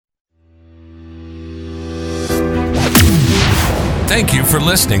Thank you for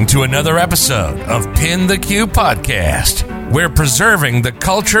listening to another episode of Pin the Q Podcast, where preserving the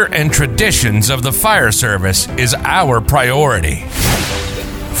culture and traditions of the fire service is our priority.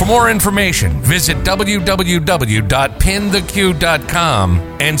 For more information, visit www.pintheq.com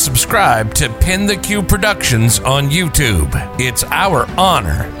and subscribe to Pin the Q Productions on YouTube. It's our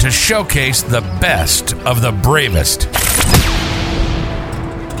honor to showcase the best of the bravest.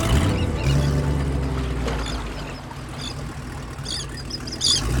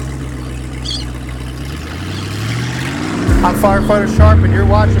 I'm Firefighter Sharp, and you're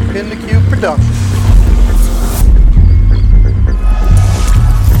watching Pin the Q Productions.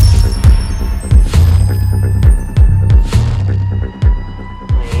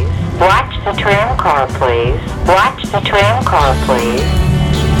 Watch the tram car, please. Watch the tram car, please.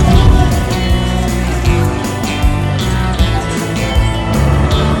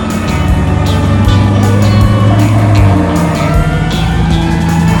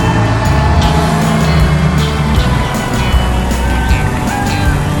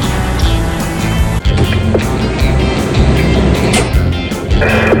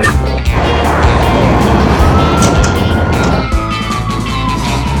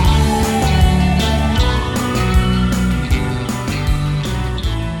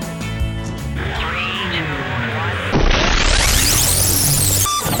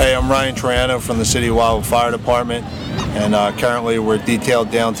 Hey, I'm Ryan Triano from the City of Wildwood Fire Department, and currently we're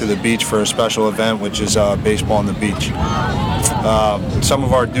detailed down to the beach for a special event, which is baseball on the beach. Some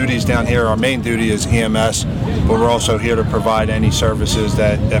of our duties down here, our main duty is EMS, but we're also here to provide any services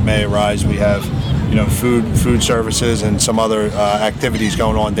that may arise. We have, food services and some other activities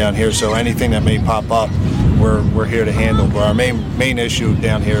going on down here. So anything that may pop up, we're here to handle. But our main issue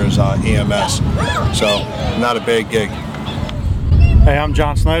down here is EMS. So not a big gig. Hey, I'm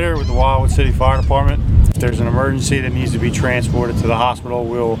John Snyder with the Wildwood City Fire Department. If there's an emergency that needs to be transported to the hospital,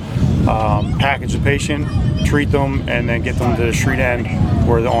 we'll package the patient, treat them, and then get them to the street end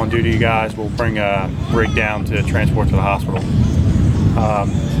where the on-duty guys will bring a rig down to transport to the hospital.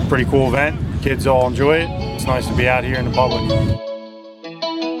 Pretty cool event. Kids all enjoy it. It's nice to be out here in the public.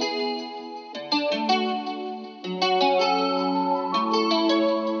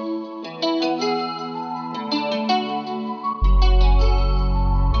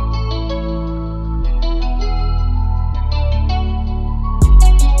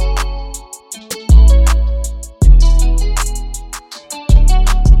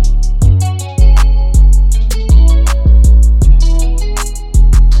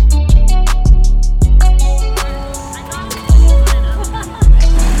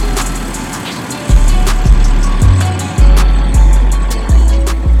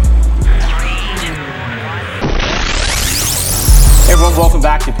 Welcome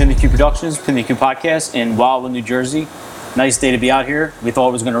back to Pin the Q Productions, Pin the Q Podcast in Wildwood, New Jersey. Nice day to be out here. We thought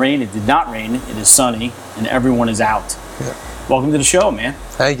it was going to rain. It did not rain. It is sunny, and everyone is out. Yeah. Welcome to the show, man.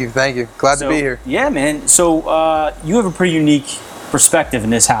 Thank you. Glad to be here. Yeah, man. So you have a pretty unique perspective in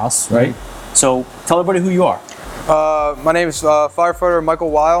this house, right? Mm-hmm. So tell everybody who you are. My name is Firefighter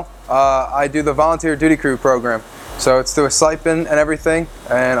Michael Weil. I do the Volunteer Duty Crew program. So it's through a stipend and everything,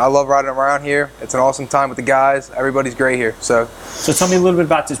 and I love riding around here. It's an awesome time with the guys. Everybody's great here. So tell me a little bit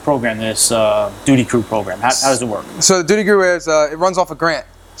about this program, this Duty Crew program. How does it work? So the Duty Crew is, it runs off a grant.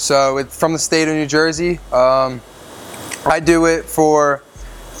 So it's from the state of New Jersey. I do it for,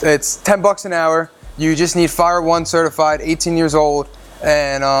 it's $10 an hour. You just need Fire 1 certified, 18 years old,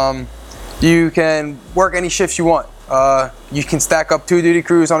 and you can work any shifts you want. You can stack up 2 duty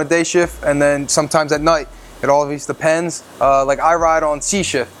crews on a day shift, and then sometimes at night. It always depends. Like I ride on C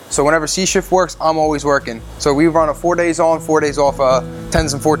shift, so whenever C shift works, I'm always working. So we run a 4 days on, 4 days off,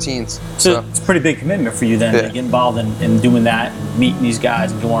 10s and 14s. So it's a pretty big commitment for you then to get involved in doing that, and meeting these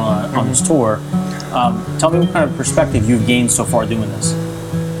guys and going on this tour. Tell me what kind of perspective you've gained so far doing this.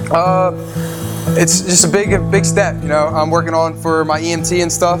 It's just a big step. I'm working on for my EMT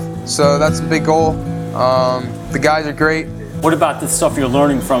and stuff, so that's a big goal. The guys are great. What about the stuff you're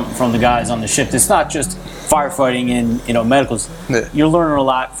learning from the guys on the shift? It's not just firefighting and medicals. Yeah. You're learning a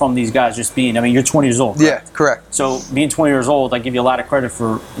lot from these guys just being, you're 20 years old, correct? Yeah, correct. So being 20 years old, I give you a lot of credit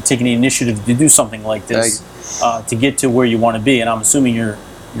for taking the initiative to do something like this to get to where you want to be. And I'm assuming your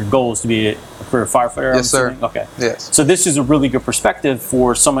goal is to be a career firefighter. Yes, sir. Okay. Yes. So this is a really good perspective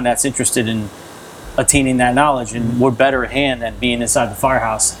for someone that's interested in attaining that knowledge, and we're better at hand than being inside the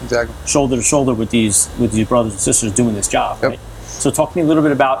firehouse, shoulder to shoulder with these brothers and sisters doing this job. Yep. Right? So talk to me a little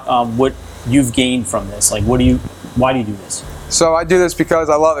bit about what you've gained from this. Like, why do you do this? So I do this because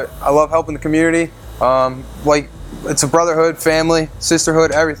I love it. I love helping the community. It's a brotherhood, family,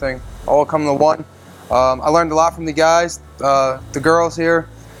 sisterhood, everything, all come to one. I learned a lot from the guys, the girls here.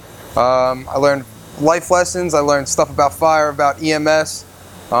 I learned life lessons. I learned stuff about fire, about EMS.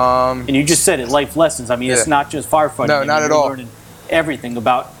 And you just said it, life lessons. I mean, it's not just firefighting. No, not at all. Learning everything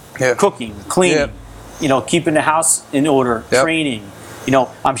about cooking, cleaning, keeping the house in order, training.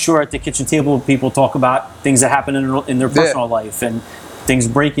 I'm sure at the kitchen table people talk about things that happen in their personal life and things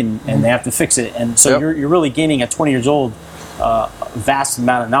breaking and they have to fix it. And so you're really gaining at 20 years old a vast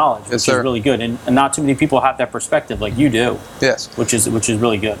amount of knowledge, which is really good. And not too many people have that perspective like you do. Yes. Which is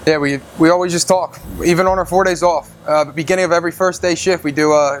really good. Yeah, we always just talk, even on our 4 days off. Beginning of every first day shift, we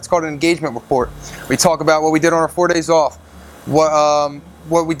do it's called an engagement report. We talk about what we did on our 4 days off,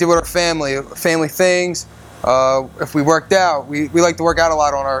 what we did with our family things. If we worked out, we like to work out a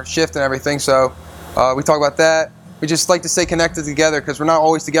lot on our shift and everything, so we talk about that. We just like to stay connected together because we're not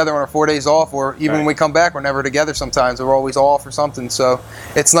always together on our 4 days off, or even when we come back, we're never together sometimes. We're always off or something, so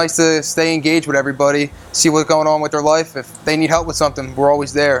it's nice to stay engaged with everybody, see what's going on with their life. If they need help with something, we're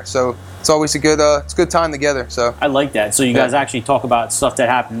always there, so it's always a good time together. So I like that. So you guys actually talk about stuff that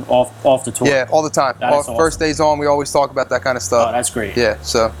happened off the tour. Yeah, all the time. Awesome. First days on, we always talk about that kind of stuff. Oh, that's great. Yeah.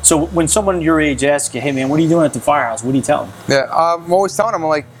 So when someone your age asks you, "Hey man, what are you doing at the firehouse?" What do you tell them? Yeah, I'm always telling them,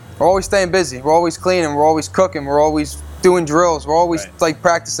 like, we're always staying busy. We're always cleaning. We're always cooking. We're always doing drills. We're always like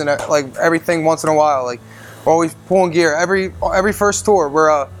practicing like everything once in a while. Like we're always pulling gear. Every first tour,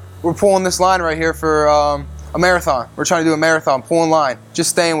 we're pulling this line right here for a marathon. We're trying to do a marathon, pulling line, just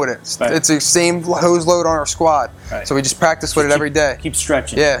staying with it. It's the same hose load on our squad, so we just practice with it every day. Keep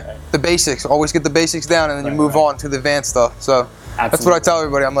stretching. Yeah, the basics. Always get the basics down, and then you move on to the advanced stuff. So that's what I tell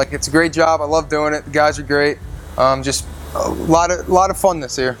everybody. I'm like, it's a great job. I love doing it. The guys are great. Just a lot of fun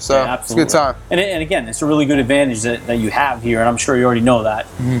this year, so it's a good time. And again, it's a really good advantage that you have here, and I'm sure you already know that.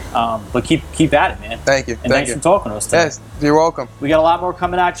 But keep at it, man. Thank you. And thanks for talking to us today. Yes, you're welcome. We got a lot more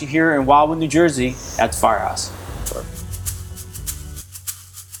coming at you here in Wildwood, New Jersey at the Firehouse.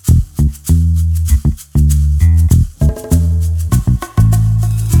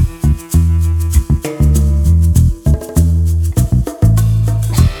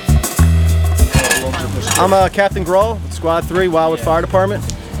 I'm Captain Grohl with Squad 3, Wildwood Fire Department.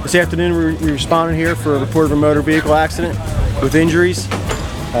 This afternoon we responded here for a report of a motor vehicle accident with injuries.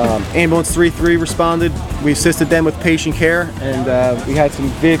 Ambulance 3-3 responded. We assisted them with patient care, and we had some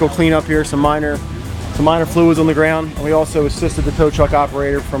vehicle cleanup here, some minor fluids on the ground, and we also assisted the tow truck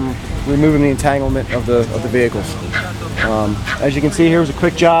operator from removing the entanglement of the vehicles. As you can see here, it was a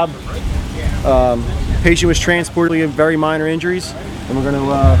quick job. Patient was transported with very minor injuries, and we're going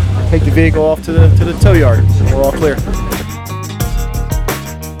to take the vehicle off to the tow yard. We're all clear.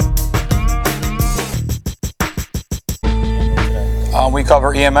 We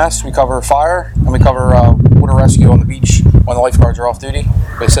cover EMS, we cover fire, and we cover water rescue on the beach when the lifeguards are off duty.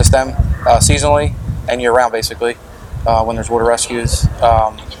 We assist them seasonally and year-round, basically, when there's water rescues.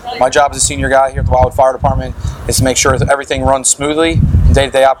 My job as a senior guy here at the Wildwood Fire Department is to make sure that everything runs smoothly in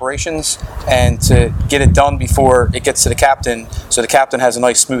day-to-day operations and to get it done before it gets to the captain, so the captain has a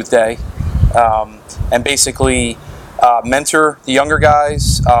nice, smooth day. And basically mentor the younger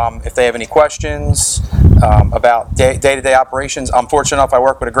guys if they have any questions about day-to-day operations. I'm fortunate enough I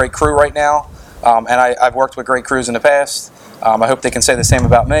work with a great crew right now, and I've worked with great crews in the past. I hope they can say the same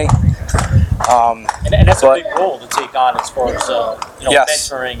about me. And that's a big role to take on as far as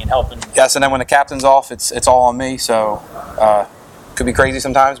mentoring and helping. Yes, and then when the captain's off, it's all on me. So could be crazy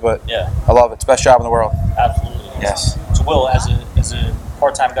sometimes, but I love it. It's the best job in the world. Absolutely. Yes. So Will, as a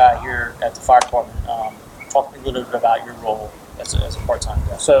part-time guy here at the fire department, talk to me a little bit about your role as a part-time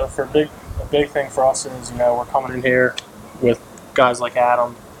guy. So a big thing for us is, we're coming in here with guys like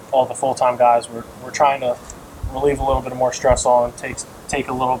Adam, all the full-time guys. We're trying to relieve a little bit more stress on, take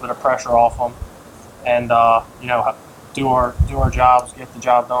a little bit of pressure off them, and do our jobs, get the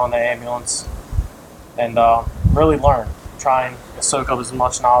job done, the ambulance, and really learn. Try and soak up as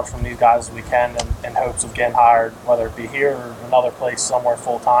much knowledge from these guys as we can in hopes of getting hired, whether it be here or another place somewhere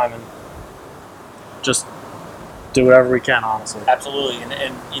full-time, and just do whatever we can, honestly. Absolutely,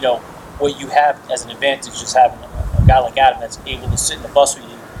 and what you have as an advantage is having a guy like Adam that's able to sit in the bus with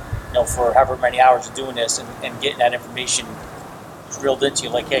you, for however many hours of doing this and getting that information drilled into you,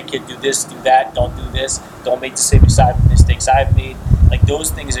 like, hey kid, do this, do that, don't do this, don't make the same mistakes I've made. Like,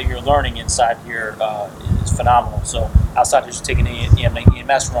 those things that you're learning inside here is phenomenal. So outside of just taking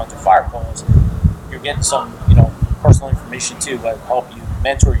EMS runs or fire calls, you're getting some personal information too that will help you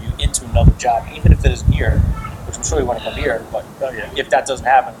mentor you into another job, even if it isn't here, which I'm sure you want to come here, but if that doesn't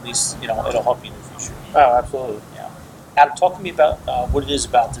happen, at least it'll help you in the future. Oh, absolutely. Yeah. Adam, talk to me about what it is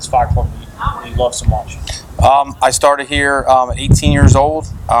about this fire department you love so much. I started here at 18 years old.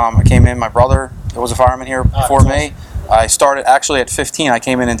 I came in, my brother There was a fireman here before me. I started actually at 15. I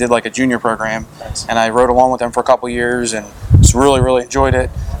came in and did like a junior program, and I rode along with them for a couple years, and just really enjoyed it.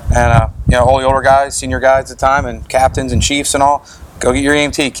 And you know, all the older guys, senior guys at the time, and captains and chiefs and all, go get your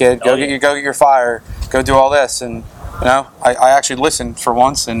EMT, kid. Go get your fire. Go do all this. And you know, I actually listened for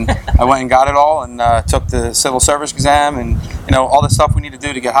once, and I went and got it all, and took the civil service exam, and you know, all the stuff we need to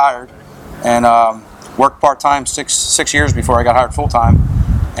do to get hired. And worked part time 6 years before I got hired full time,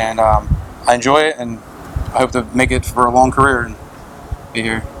 and I enjoy it, and I hope to make it for a long career and be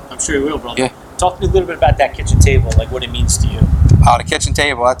here. I'm sure you will, brother. Yeah. Talk to me a little bit about that kitchen table, like what it means to you. The kitchen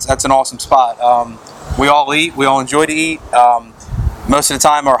table, that's an awesome spot. We all eat, we all enjoy to eat. Most of the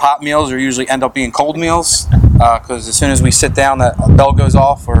time our hot meals usually end up being cold meals, because as soon as we sit down, that bell goes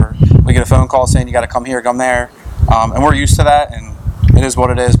off, or we get a phone call saying you got to come here, come there, and we're used to that, and it is what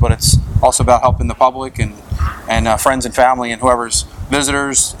it is. But it's also about helping the public and friends and family and whoever's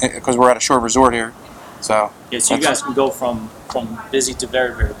visitors, because we're at a short resort here. So yeah, so you guys can go from busy to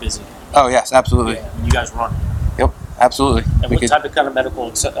very busy. Oh yes, absolutely. Yeah, and you guys run. Yep, absolutely. And what type of kind of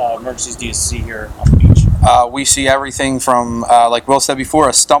medical emergencies do you see here on the beach? We see everything from, like Will said before,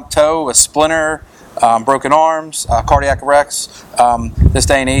 a stumped toe, a splinter, broken arms, cardiac wrecks, this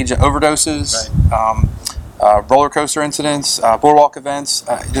day and age, overdoses, roller coaster incidents, boardwalk events,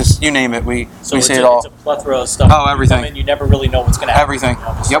 just you name it. We see it all. It's a plethora of stuff. Oh, everything. You never really know what's going to happen. Everything.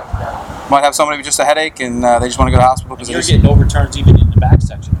 Yep. Might have somebody with just a headache, and they just want to go to the hospital. And you're getting overturns even in the back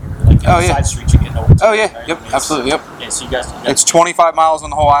section here. Like on the side streets, you're getting overturns. Oh, yeah. Right? Yep. Absolutely. Yep. Yeah, so you guys it's 25 miles on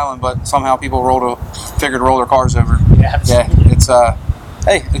the whole island, but somehow people figured to roll their cars over. Yeah, absolutely. Yeah. It's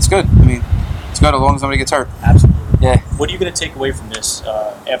hey, it's good. I mean, it's good as long as nobody gets hurt. Absolutely. Yeah. What are you going to take away from this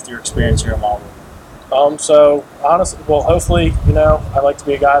after your experience here in Wildwood? So honestly, well, hopefully, you know, I'd like to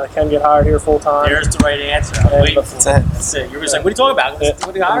be a guy that can get hired here full time. There's the right answer. I'm waiting for it. That's it. You were just like, what are you talking about?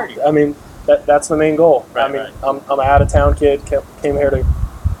 What did you hire you? I mean, that's the main goal. Right, I mean, I'm an out of town kid. Came here to,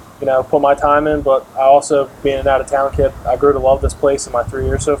 you know, put my time in. But I also, being an out of town kid, I grew to love this place in my 3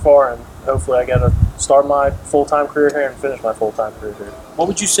 years so far, and hopefully, I get to start my full time career here and finish my full time career here. What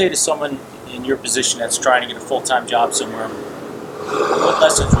would you say to someone in your position that's trying to get a full time job somewhere? What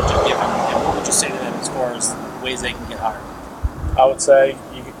lessons would you give them, and what would you say to them as far as ways they can get hired? I would say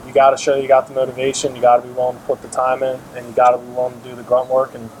you got to show you got the motivation. You got to be willing to put the time in, and you got to be willing to do the grunt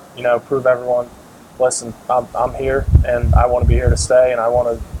work, and you know, prove everyone, listen, I'm here, and I want to be here to stay, and I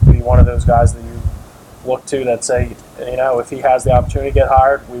want to be one of those guys that you look to that say, you know, if he has the opportunity to get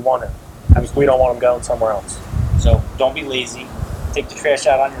hired, we want him. We don't want him going somewhere else. So don't be lazy. Take the trash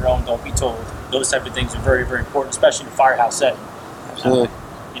out on your own. Don't be told. Those type of things are very important, especially in a firehouse setting. Absolutely.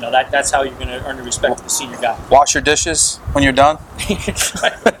 You know, that's how you're going to earn the respect of the senior guy. Wash your dishes when you're done.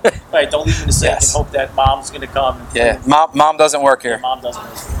 Right, don't leave them in the sink and hope that mom's going to come. And Mom doesn't work here. Yeah, mom doesn't.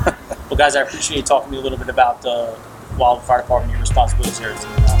 Well, guys, I appreciate you talking to me a little bit about the Wildwood Fire Department, your responsibilities here at the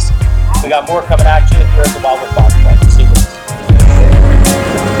house. We got more coming at you here at the Wildwood Fire Department. Stay with us.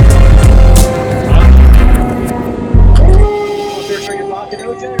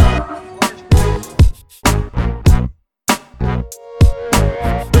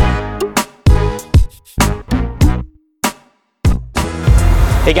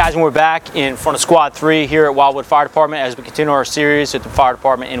 Hey guys, and we're back in front of Squad 3 here at Wildwood Fire Department as we continue our series at the fire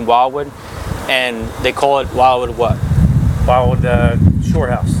department in Wildwood. And they call it Wildwood what? Wildwood Shore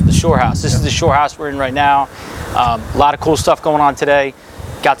House. The Shore House. This is the Shore House we're in right now. A lot of cool stuff going on today.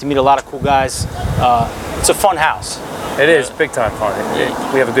 Got to meet a lot of cool guys. It's a fun house. It is big time fun.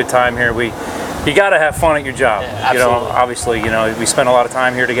 We have a good time here. You got to have fun at your job. Yeah, you know, obviously, you know, we spend a lot of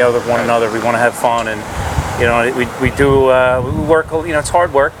time here together with one another. We want to have fun, and you know, we work. You know, it's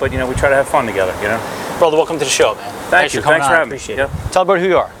hard work, but you know, we try to have fun together. You know, brother, welcome to the show, man. Thanks for coming. Thanks for having me. Appreciate it. Tell everybody who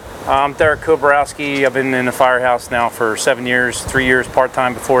you are. I'm Derek Koborowski. I've been in the firehouse now for 7 years, 3 years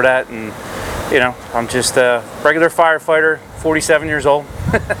part-time before that, and you know, I'm just a regular firefighter, 47 years old.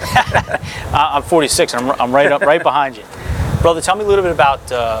 I'm 46, and I'm right behind you. Brother, tell me a little bit about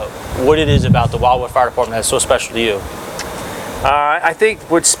what it is about the Wildwood Fire Department that's so special to you. I think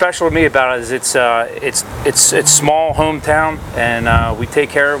what's special to me about it is it's small hometown, and we take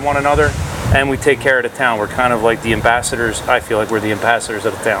care of one another, and we take care of the town. We're kind of like the ambassadors. I feel like we're the ambassadors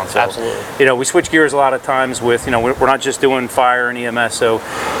of the town. So, absolutely. You know, we switch gears a lot of times with, you know, we're not just doing fire and EMS. So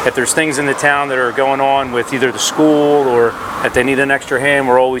if there's things in the town that are going on with either the school or if they need an extra hand,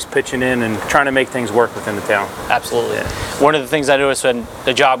 we're always pitching in and trying to make things work within the town. Absolutely. Yeah. One of the things I noticed in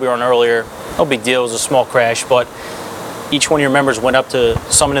the job we were on earlier, no big deal, it was a small crash, but each one of your members went up to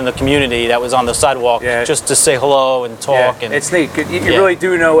someone in the community that was on the sidewalk just to say hello and talk. Yeah, and it's neat. You really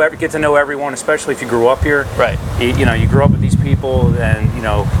do get to know everyone, especially if you grew up here. Right. You know, you grew up with these people. people, and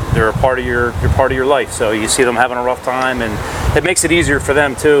they're a part of you're part of your life. So you see them having a rough time, and it makes it easier for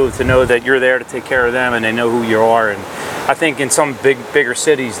them too to know that you're there to take care of them, and they know who you are. And I think in some bigger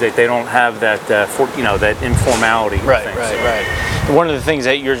cities that they don't have that that informality. Right. One of the things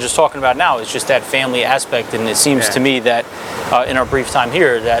that you're just talking about now is just that family aspect, and it seems to me that in our brief time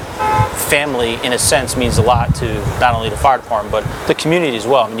here, that family, in a sense, means a lot to not only the fire department but the community as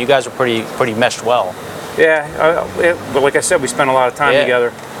well. I mean, you guys are pretty meshed well. Yeah, but like I said, we spend a lot of time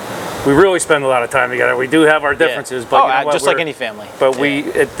together. We really spend a lot of time together. We do have our differences, but just like any family. But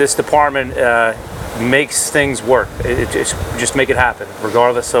this department makes things work. It just make it happen,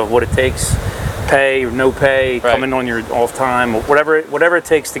 regardless of what it takes. Pay or no pay, coming on your off time, whatever it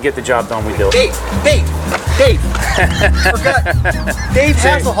takes to get the job done, we do. Dave. Forgot. Dave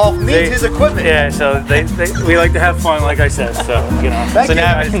Hasselhoff needs his equipment. Yeah, so we like to have fun, like I said. So So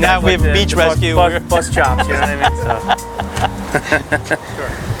now we have beach rescue. Bus chops, you know what I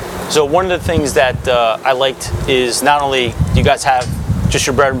mean? So one of the things that I liked is not only you guys have just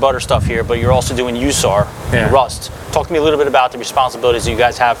your bread and butter stuff here, but you're also doing USAR and Rust. Talk to me a little bit about the responsibilities that you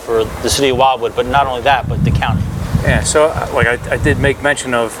guys have for the city of Wildwood, but not only that, but the county. Yeah, so like I did make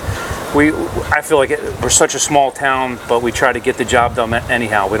mention of, I feel like we're such a small town, but we try to get the job done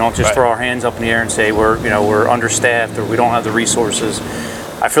anyhow. We don't just throw our hands up in the air and say we're understaffed or we don't have the resources.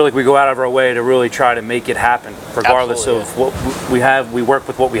 I feel like we go out of our way to really try to make it happen, regardless of what we have. We work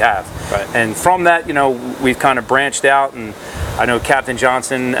with what we have, and from that, we've kind of branched out. And I know Captain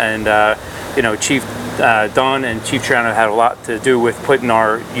Johnson and Chief Dunn and Chief Triano had a lot to do with putting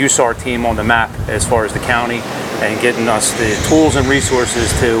our USAR team on the map as far as the county and getting us the tools and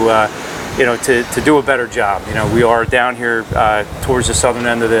resources to do a better job. We are down here towards the southern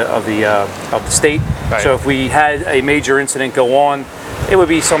end of the state. So if we had a major incident go on, it would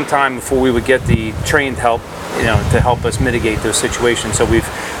be some time before we would get the trained help, to help us mitigate those situations. So we've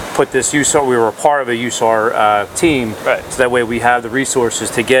put this USAR, we were a part of a USAR team, so that way we have the resources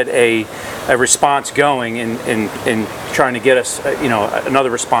to get a response going in trying to get us, another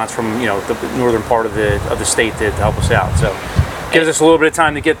response from, the northern part of the state to help us out. So it gives us a little bit of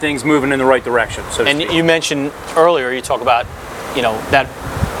time to get things moving in the right direction. So and you mentioned earlier, you talk about, that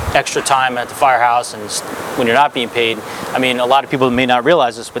extra time at the firehouse and when you're not being paid. I mean, a lot of people may not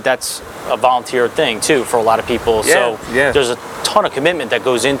realize this, but that's a volunteer thing too for a lot of people. So there's a ton of commitment that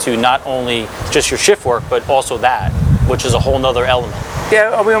goes into not only just your shift work, but also that, which is a whole nother element.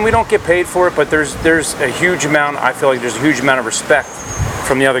 Yeah, I mean, we don't get paid for it, but there's a huge amount, I feel like there's a huge amount of respect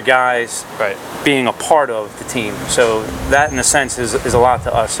from the other guys being a part of the team. So that in a sense is a lot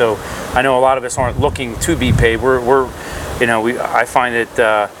to us. So I know a lot of us aren't looking to be paid. I find it,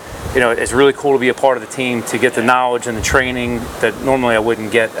 it's really cool to be a part of the team, to get the knowledge and the training that normally I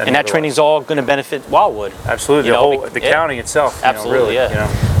wouldn't get. And that training's all going to benefit Wildwood. Absolutely, the county itself. Absolutely,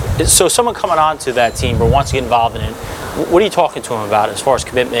 So someone coming on to that team or wants to get involved in it, what are you talking to them about as far as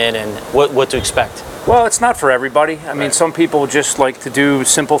commitment and what to expect? Well, it's not for everybody. I mean, some people just like to do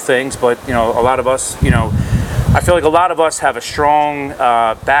simple things, but a lot of us, I feel like a lot of us have a strong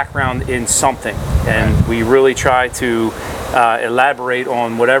background in something, and we really try to elaborate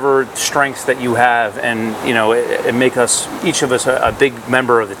on whatever strengths that you have, and it make each of us a big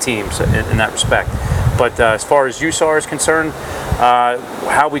member of the team in that respect. But as far as USAR is concerned,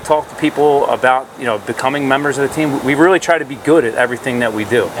 how we talk to people about becoming members of the team, we really try to be good at everything that we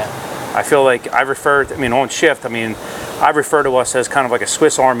do. I feel like on shift, I refer to us as kind of like a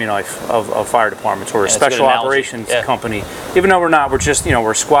Swiss Army knife of fire departments, or a special operations company. Even though we're not, we're just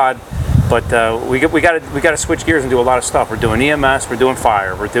we're a squad. But we got to switch gears and do a lot of stuff. We're doing EMS, we're doing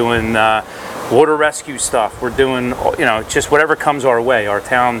fire, we're doing water rescue stuff. We're doing just whatever comes our way. Our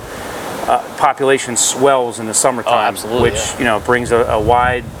town population swells in the summertime, which brings a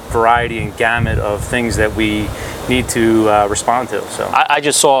wide variety and gamut of things that we need to respond to. So I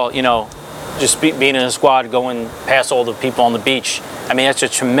just saw just being in a squad, going past all the people on the beach. I mean, that's a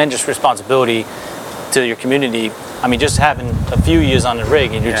tremendous responsibility to your community. I mean, just having a few years on the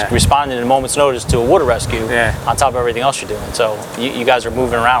rig and you're just responding at a moment's notice to a water rescue on top of everything else you're doing. So you guys are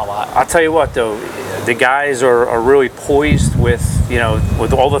moving around a lot. I'll tell you what, though, the guys are really poised with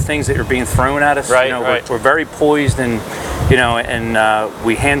with all the things that are being thrown at us. We're very poised, and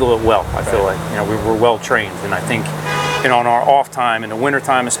we handle it well. I feel like we're well trained, and I think on our off time, in the winter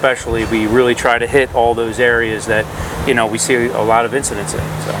time especially, we really try to hit all those areas that we see a lot of incidents in.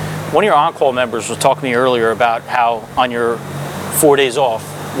 So. One of your on-call members was talking to me earlier about how on your 4 days off,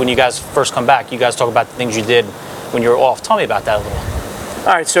 when you guys first come back, you guys talk about the things you did when you were off. Tell me about that a little.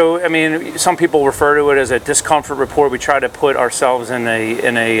 All right, so some people refer to it as a discomfort report. We try to put ourselves in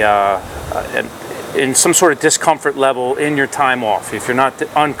in some sort of discomfort level in your time off. If you're not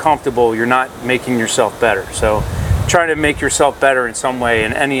uncomfortable, you're not making yourself better. So try to make yourself better in some way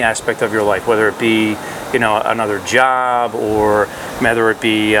in any aspect of your life, whether it be, you know, another job, or whether it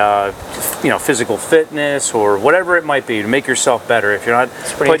be, you know, physical fitness, or whatever it might be, to make yourself better. If you're not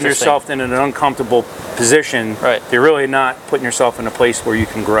putting yourself in an uncomfortable position, you're really not putting yourself in a place where you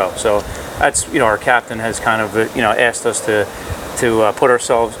can grow. So that's, you know, our captain has kind of, you know, asked us to put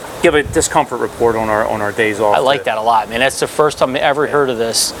ourselves, give a discomfort report on our days off. I like that a lot, man. That's the first time I ever heard of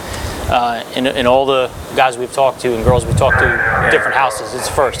this. In all the guys we've talked to and girls we've talked to, different houses, it's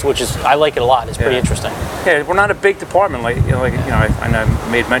first, which is, I like it a lot. It's pretty interesting. Yeah, we're not a big department, like you know, I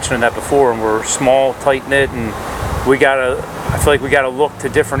made mention of that before, and we're small, tight knit, and I feel like we gotta look to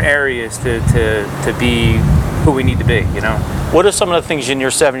different areas to be who we need to be. You know. What are some of the things in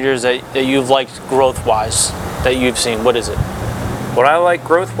your 7 years that you've liked growth-wise that you've seen? What is it? What I like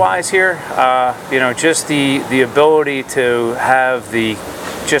growth-wise here, you know, just the ability to have the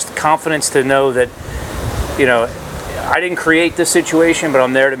just confidence to know that, you know, I didn't create this situation, but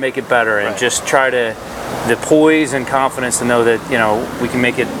I'm there to make it better, and just try to, the poise and confidence to know that, you know, we can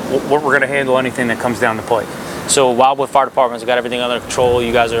make it, we're going to handle anything that comes down the plate. So Wildwood Fire Department's got everything under control.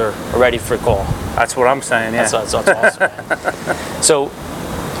 You guys are ready for call. That's what I'm saying, yeah. That's awesome, man. So,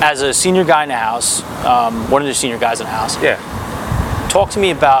 as a senior guy in the house, one of the senior guys in the house, talk to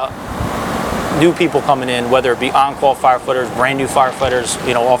me about new people coming in, whether it be on-call firefighters, brand new firefighters,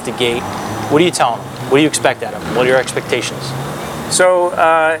 you know, off the gate. What do you tell them? What do you expect out of them? What are your expectations? So,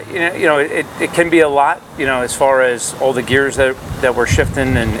 you know, it can be a lot, you know, as far as all the gears that we're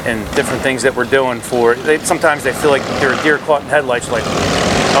shifting and different things that we're doing for, sometimes they feel like they're a deer caught in headlights, like,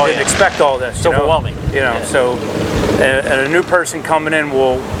 oh, didn't expect all this. It's overwhelming. You know, so a new person coming in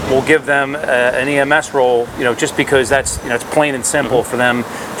will give them an EMS role, you know, just because that's, you know, it's plain and simple for them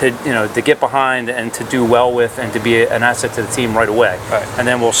to, you know, to get behind and to do well with and to be an asset to the team right away. And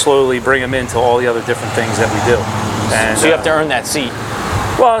then we'll slowly bring them into all the other different things that we do. And, so you have to earn that seat.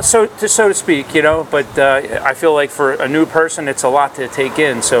 Well, so to speak, you know, but I feel like for a new person, it's a lot to take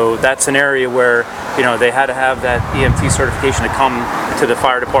in. So that's an area where, you know, they had to have that EMT certification to come to the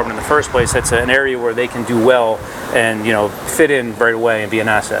fire department in the first place. That's an area where they can do well and, you know, fit in right away and be an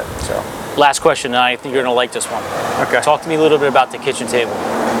asset. So, last question, and I think you're going to like this one. Okay. Talk to me a little bit about the kitchen table.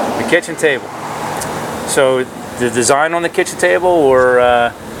 The kitchen table. So the design on the kitchen table, or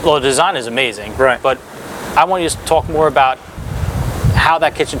well, the design is amazing, right? But I want you to talk more about how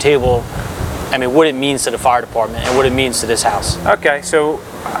that kitchen table, I mean, what it means to the fire department and what it means to this house. Okay, so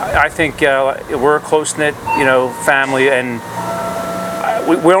I think we're a close-knit, you know, family, and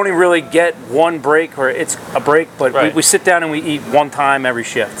we only really get one break, or it's a break, but we sit down and we eat one time every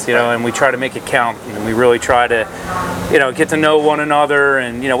shift, you know, and we try to make it count. You know, we really try to, you know, get to know one another,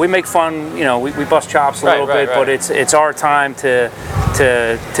 and, you know, we make fun, you know, we bust chops a little bit, but it's our time to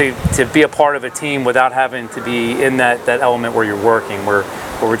be a part of a team without having to be in that element where you're working, where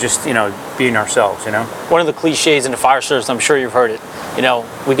we're just, you know, being ourselves, you know. One of the cliches in the fire service, I'm sure you've heard it, you know,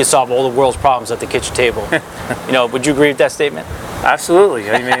 we can solve all the world's problems at the kitchen table. You know, would you agree with that statement?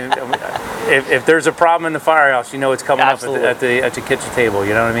 Absolutely. I mean, if there's a problem in the firehouse, you know it's coming up at the kitchen table.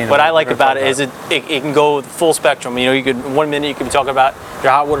 You know what I mean? What I like about it is it can go full spectrum. You know, you could 1 minute you could be talking about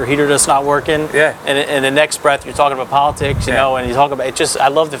your hot water heater that's not working. Yeah. And in the next breath you're talking about politics. You know, and you talk about it. Just I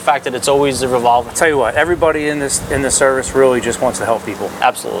love the fact that it's always revolving. I'll tell you what, everybody in the service really just wants to help people.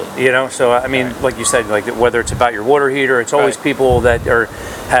 Absolutely. You know, so I mean, like you said, like whether it's about your water heater, it's always people that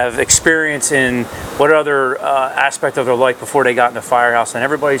have experience in what other aspect of their life before they got in the firehouse, and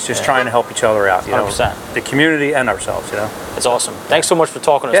everybody's just trying to help each other out. You 100%. know, the community and ourselves. You know, that's awesome. Thanks so much for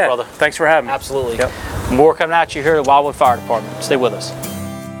talking to us, brother. Thanks for having me. Absolutely. Yep. More coming at you here at Wildwood Fire Department. Stay with us.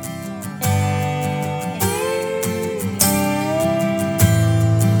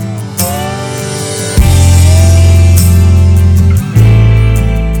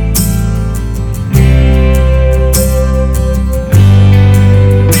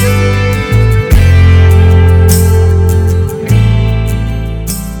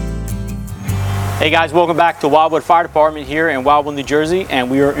 Hey guys, welcome back to Wildwood Fire Department here in Wildwood, New Jersey, and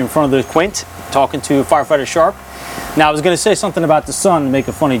we are in front of the Quint talking to Firefighter Sharp. Now I was going to say something about the sun to make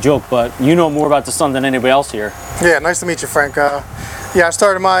a funny joke, but you know more about the sun than anybody else here. Yeah, nice to meet you, Frank. Yeah, I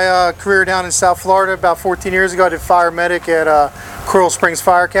started my career down in South Florida about 14 years ago. I did fire medic at Coral Springs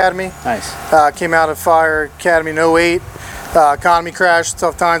Fire Academy. Nice. Came out of Fire Academy in 08. Economy crash,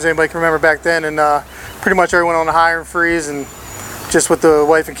 tough times, anybody can remember back then, and pretty much everyone on the hiring freeze, and just with the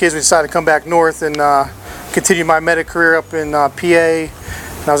wife and kids, we decided to come back north and continue my medic career up in PA.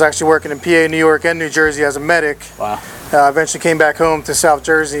 And I was actually working in PA, New York, and New Jersey as a medic. Wow. Eventually came back home to South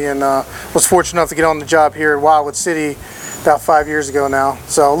Jersey and was fortunate enough to get on the job here at Wildwood City about 5 years ago now.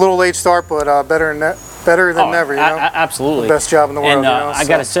 So a little late start, but better than never, you know? Absolutely. The best job in the world, and, you know? I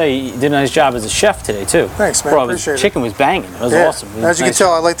got to say, you did a nice job as a chef today, too. Thanks, man. Bro, appreciate the chicken was banging. It was awesome. It was As you can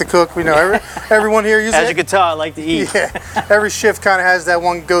tell, I like to cook. We know everyone here uses As you can tell, I like to eat. Yeah. Every shift kind of has that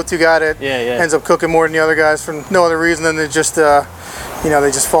one go-to guy that ends up cooking more than the other guys for no other reason than they just,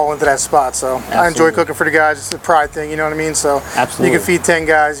 they just fall into that spot. So I enjoy cooking for the guys. It's a pride thing, you know what I mean? So Absolutely. you can feed 10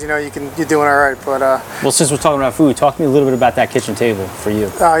 guys, you're doing all right. But well, since we're talking about food, talk to me a little bit about that kitchen table for you.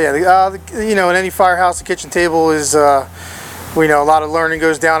 In any firehouse, the kitchen table is, a lot of learning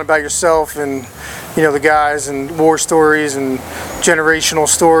goes down about yourself and, the guys and war stories and generational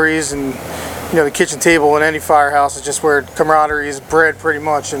stories and, the kitchen table in any firehouse is just where camaraderie is bred pretty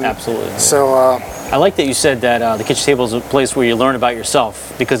much. And absolutely. So I like that you said that the kitchen table is a place where you learn about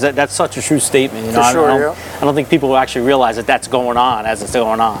yourself, because that's such a true statement. You know, For sure, I don't think people actually realize that that's going on as it's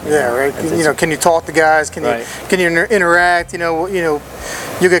going on. Yeah, right. Can you talk to guys? Can you interact?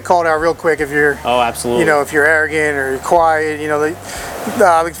 You get called out real quick if you're. Oh, absolutely. If you're arrogant or you're quiet.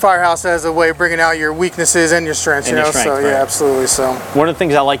 The firehouse has a way of bringing out your weaknesses and your strengths. And your strength, so right. yeah, absolutely. So one of the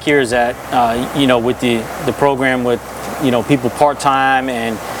things I like here is that with the program with people part-time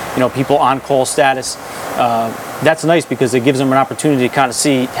and people on call status, that's nice because it gives them an opportunity to kind of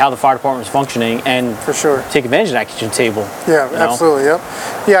see how the fire department is functioning and for sure take advantage of that kitchen table. Yeah, absolutely. Yep.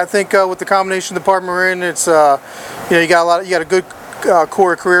 Yeah, I think with the combination department we're in, it's you got a good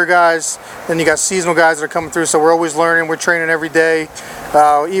core career guys, then you got seasonal guys that are coming through, so we're always learning, we're training every day.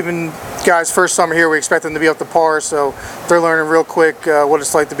 Even guys first summer here, we expect them to be up to par, so they're learning real quick what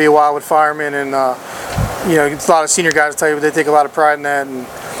it's like to be a Wildwood fireman, and a lot of senior guys tell you they take a lot of pride in that. And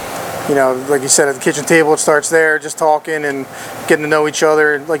like you said, at the kitchen table, it starts there, just talking and getting to know each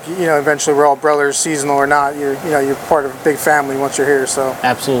other. Like eventually we're all brothers, seasonal or not. You're part of a big family once you're here. So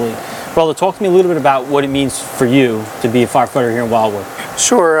absolutely, brother. Talk to me a little bit about what it means for you to be a firefighter here in Wildwood.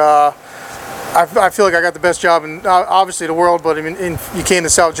 Sure. I feel like I got the best job in obviously the world, but you came to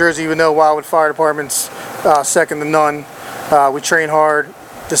South Jersey, even though Wildwood Fire Department's second to none. We train hard.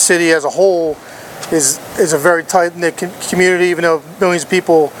 The city as a whole is a very tight-knit community. Even though millions of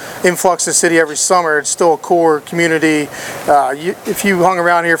people influx the city every summer, it's still a core community. If you hung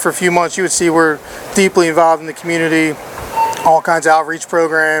around here for a few months, you would see we're deeply involved in the community. All kinds of outreach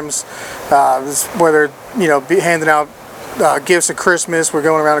programs, whether handing out gifts at Christmas. We're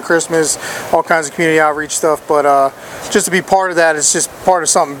going around at Christmas, all kinds of community outreach stuff. But just to be part of that is just part of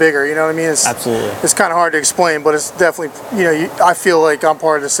something bigger. You know what I mean? Absolutely. It's kind of hard to explain, but it's definitely I feel like I'm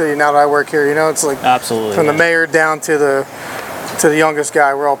part of the city now that I work here. It's like absolutely from the mayor down to the youngest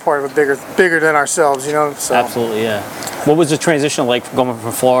guy. We're all part of a bigger than ourselves. So. Absolutely, yeah. What was the transition like going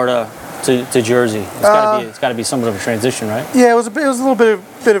from Florida to Jersey? It's got to be somewhat of a transition, right? Yeah, it was a little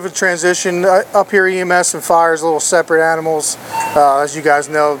bit of a transition. Up here, EMS and fire is a little separate animals. As you guys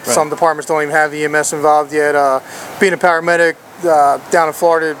know, some departments don't even have EMS involved yet. Being a paramedic down in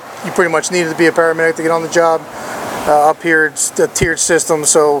Florida, you pretty much needed to be a paramedic to get on the job. Up here, it's a tiered system,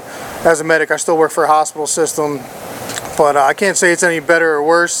 so as a medic, I still work for a hospital system. But I can't say it's any better or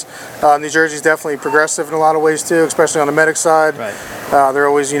worse. New Jersey's definitely progressive in a lot of ways too, especially on the medic side. Right. They're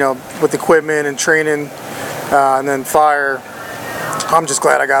always, with equipment and training, and then fire. I'm just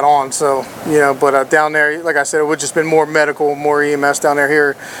glad I got on. So, but down there, like I said, it would just been more medical, more EMS down there.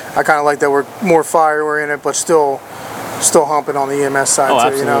 Here, I kind of like that we're more fire oriented, but still humping on the EMS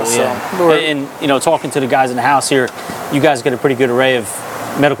side too. Absolutely, yeah. And talking to the guys in the house here, you guys get a pretty good array of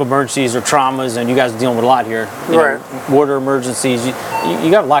medical emergencies or traumas, and you guys are dealing with a lot here. Water emergencies. You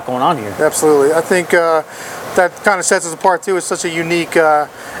got a lot going on here. Absolutely. I think that kind of sets us apart too. It's such a unique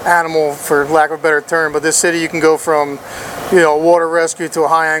animal, for lack of a better term. But this city, you can go from a water rescue to a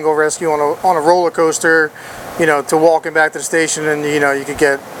high angle rescue on a roller coaster, to walking back to the station, and you could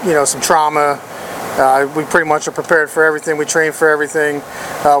get some trauma. We pretty much are prepared for everything. We train for everything.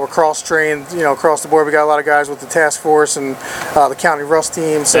 We're cross-trained, across the board. We got a lot of guys with the task force and the county RUST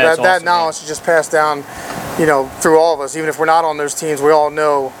team. So that awesome, knowledge is just passed down, through all of us. Even if we're not on those teams, we all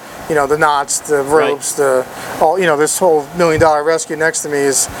know, the knots, the ropes, this whole $1 million rescue next to me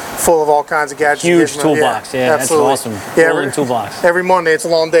is full of all kinds of gadgets. Huge toolbox, yeah, absolutely. That's awesome. Yeah, rolling toolbox. Every Monday, it's a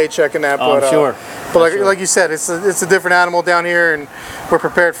long day checking that. But sure. But like you said, it's a different animal down here, and we're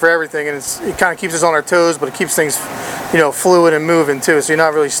prepared for everything. And it kind of keeps us on our toes, but it keeps things, fluid and moving too. So you're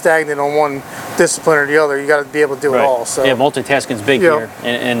not really stagnant on one discipline or the other. You got to be able to do it all. So yeah, multitasking's big here,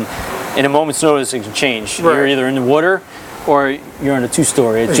 and in a moment's notice, it can change. You're either in the water or you're in a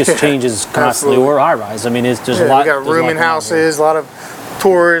two-story. It just changes constantly, or high-rise. I mean, there's a lot. We got rooming houses, a lot of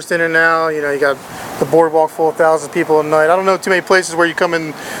tourists in and out. You got the boardwalk full of thousands of people at night. I don't know too many places where you come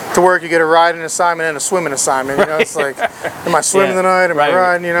in to work, you get a riding assignment and a swimming assignment. You know, it's like, am I swimming tonight? Am I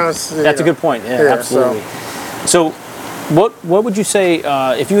riding? You know, that's a good point. Yeah, absolutely. So what would you say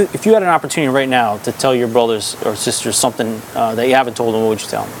if you had an opportunity right now to tell your brothers or sisters something that you haven't told them? What would you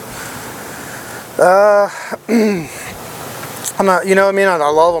tell them? I'm not, you know what I mean? I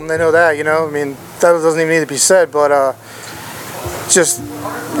love them. They know that, you know. I mean, that doesn't even need to be said, but just,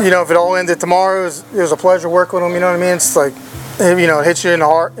 you know, if it all ended tomorrow, it was a pleasure working with them, you know what I mean? It's like, you know, it hits you in the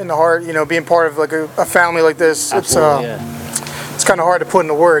heart, you know, being part of like a family like this. Absolutely, it's kind of hard to put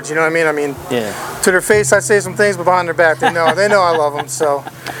into words, you know what I mean? To their face, I'd say some things, but behind their back, they know I love them. So,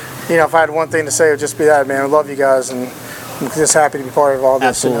 you know, if I had one thing to say, it would just be that, man. I love you guys, and I'm just happy to be part of all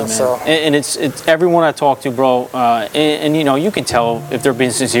this. Absolutely, you know, man. And it's everyone I talk to, bro. And you know, you can tell if they're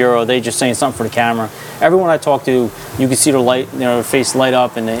being sincere or they just saying something for the camera. Everyone I talk to, you can see their light, you know, their face light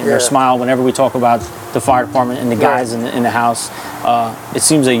up and their smile whenever we talk about the fire department and the guys in the house. It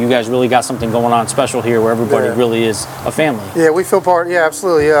seems that you guys really got something going on special here, where everybody really is a family. Yeah, we feel part. Yeah,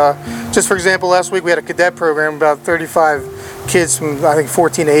 absolutely. Just for example, last week we had a cadet program, about 35 kids from, I think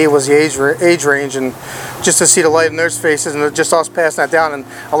 14 to 8 was the age range, and just to see the light in their faces and just us passing that down, and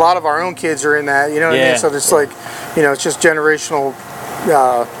a lot of our own kids are in that, you know what I mean? So it's like, you know, it's just generational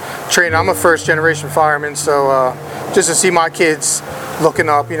training. I'm a first generation fireman, so just to see my kids looking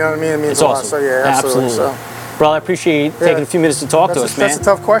up, you know what I mean? It means it's a lot. awesome. So yeah, absolutely. So. Bro, I appreciate you taking a few minutes to talk to us, man. That's a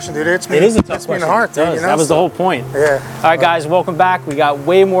tough question, dude. It is a tough question. In the heart, dude, you know? That was the whole point. Yeah. All right, guys, welcome back. We got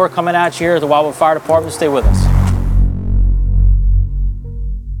way more coming at you here at the Wildwood Fire Department. Stay with us.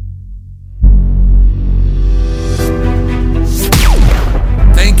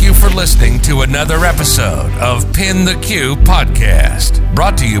 Thank you for listening to another episode of Pin the Q Podcast,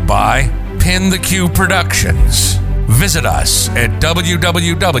 brought to you by Pin the Q Productions. Visit us at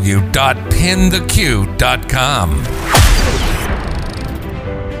www.pintheq.com.